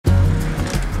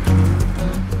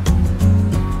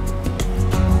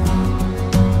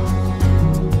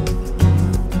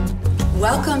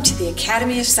Welcome to the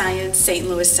Academy of Science St.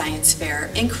 Louis Science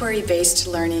Fair, inquiry-based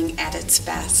learning at its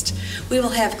best. We will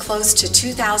have close to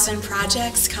 2,000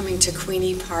 projects coming to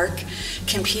Queenie Park,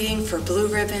 competing for blue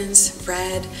ribbons,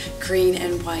 red, green,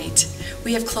 and white.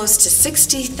 We have close to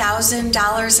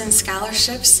 $60,000 in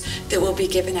scholarships that will be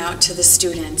given out to the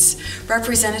students.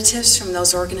 Representatives from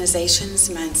those organizations,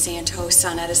 Monsanto,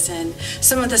 SunEdison,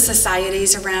 some of the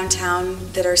societies around town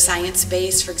that are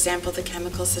science-based, for example, the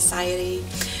Chemical Society,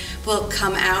 will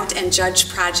come out and judge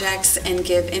projects and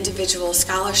give individual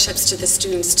scholarships to the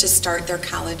students to start their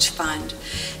college fund.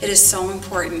 It is so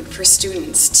important for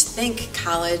students to think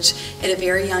college at a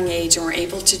very young age, and we're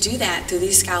able to do that through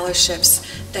these scholarships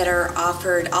that are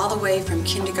offered all the way from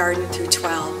kindergarten through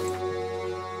 12.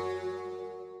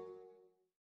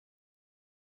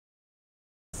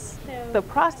 The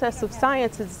process of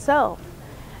science itself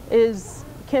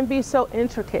can be so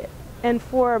intricate. And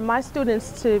for my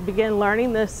students to begin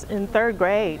learning this in 3rd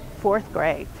grade, 4th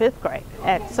grade, 5th grade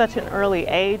at such an early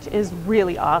age is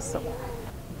really awesome.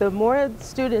 The more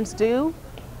students do,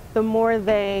 the more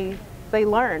they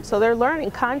learn. So they're learning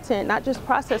content, not just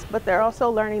process, but they're also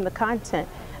learning the content.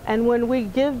 And when we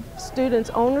give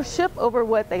students ownership over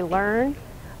what they learn,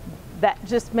 that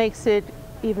just makes it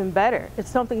even better. It's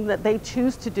something that they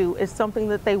choose to do. It's something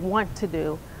that they want to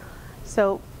do.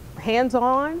 So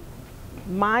hands-on,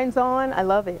 minds on, I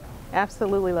love it.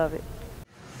 Absolutely love it.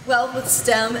 Well, with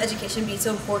STEM education being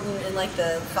so important in like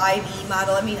the 5E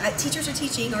model, I mean, teachers are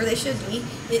teaching, or they should be,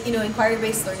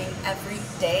 inquiry-based learning every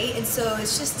day. And so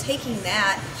it's just taking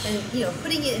that and,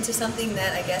 putting it into something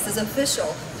that I guess is official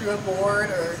through a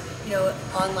board or,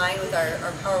 online with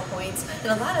our PowerPoints.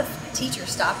 And a lot of teachers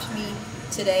stopped me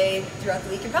today throughout the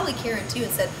week, and probably Karen too,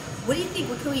 and said, what do you think,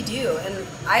 what can we do? And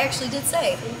I actually did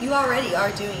say, you already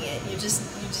are doing it. You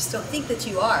just don't think that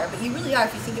you are, but you really are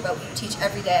if you think about what you teach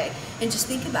every day. And just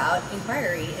think about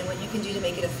inquiry and what you can do to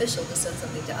make it official to send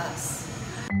something to us.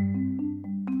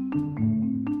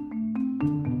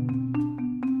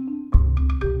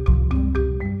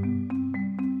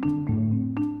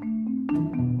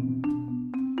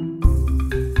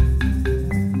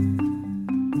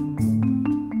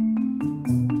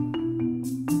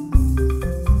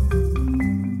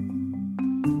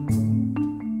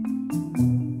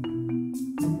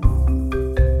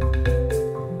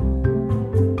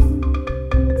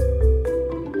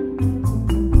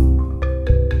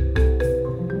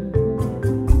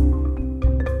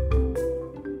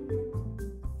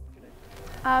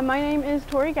 My name is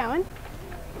Tori Gowan,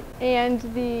 and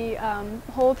the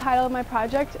whole title of my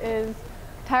project is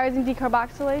Tyrosine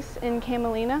decarboxylase in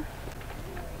Camelina.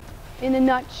 In a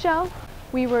nutshell,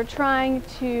 we were trying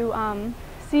to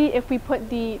see if we put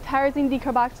the tyrosine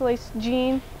decarboxylase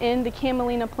gene in the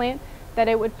Camelina plant, that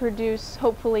it would produce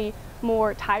hopefully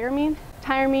more tyramine.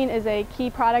 Tyramine is a key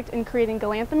product in creating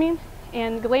galantamine,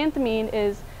 and galantamine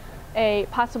is a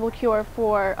possible cure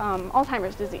for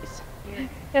Alzheimer's disease.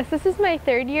 Yes, this is my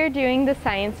 3rd year doing the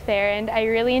science fair, and I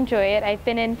really enjoy it. I've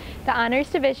been in the honors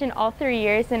division all 3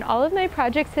 years, and all of my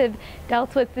projects have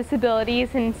dealt with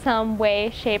disabilities in some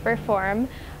way, shape, or form.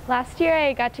 Last year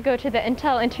I got to go to the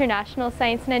Intel International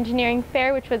Science and Engineering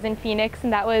Fair, which was in Phoenix,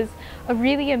 and that was a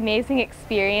really amazing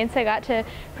experience. I got to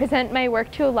present my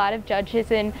work to a lot of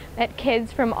judges and met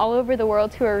kids from all over the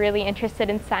world who are really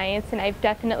interested in science, and I've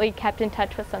definitely kept in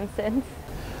touch with some since.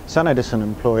 SunEdison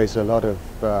employs a lot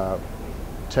of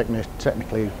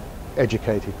technically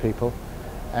educated people,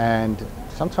 and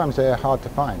sometimes they're hard to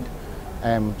find.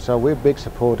 So we're big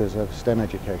supporters of STEM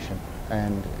education,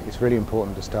 and it's really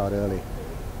important to start early,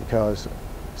 because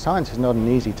science is not an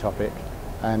easy topic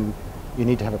and you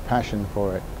need to have a passion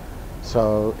for it.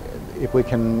 So if we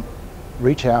can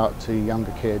reach out to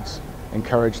younger kids,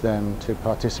 encourage them to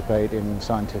participate in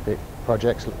scientific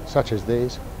projects such as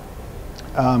these,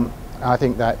 I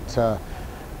think that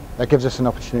that gives us an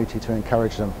opportunity to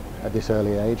encourage them at this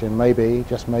early age, and maybe,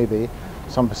 just maybe,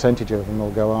 some percentage of them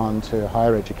will go on to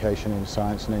higher education in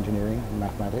science and engineering and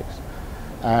mathematics.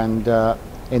 And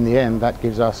in the end, that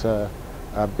gives us a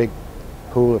big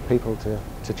pool of people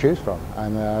to choose from,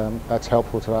 and that's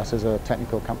helpful to us as a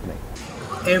technical company.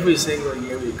 Every single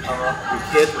year we come up,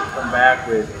 the kids will come back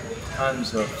with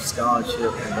tons of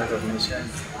scholarship and recognition,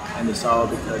 and it's all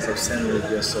because of Senator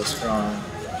just so strong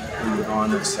in the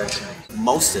honors section.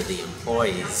 Most of the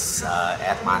employees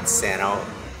at Monsanto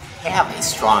have a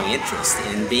strong interest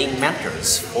in being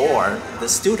mentors for the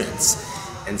students.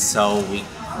 And so we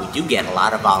do get a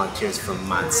lot of volunteers from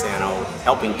Monsanto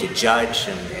helping to judge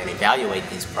and evaluate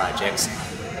these projects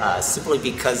simply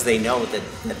because they know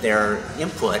that their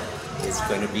input is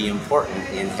going to be important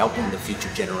in helping the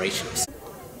future generations.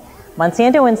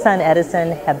 Monsanto and Son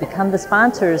Edison have become the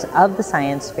sponsors of the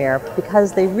Science Fair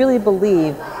because they really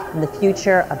believe in the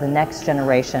future of the next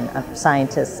generation of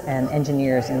scientists and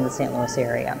engineers in the St. Louis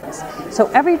area. So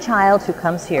every child who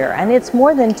comes here, and it's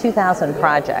more than 2,000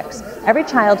 projects, every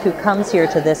child who comes here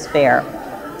to this fair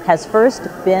has first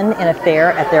been in a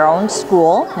fair at their own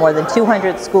school. More than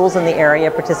 200 schools in the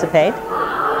area participate.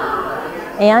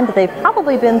 And they've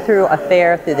probably been through a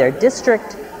fair through their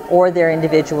district or their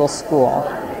individual school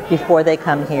before they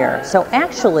come here. So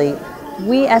actually,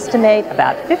 we estimate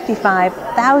about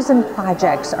 55,000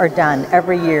 projects are done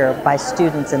every year by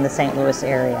students in the St. Louis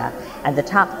area. And the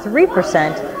top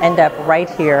 3% end up right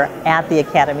here at the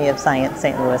Academy of Science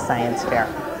St. Louis Science Fair.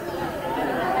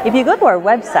 If you go to our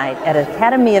website at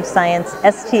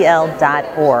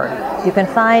academyofsciencestl.org, you can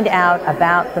find out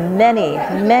about the many,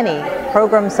 many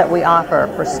programs that we offer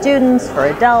for students, for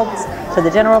adults, for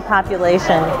the general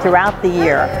population throughout the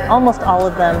year. Almost all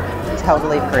of them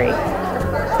totally free.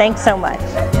 Thanks so much.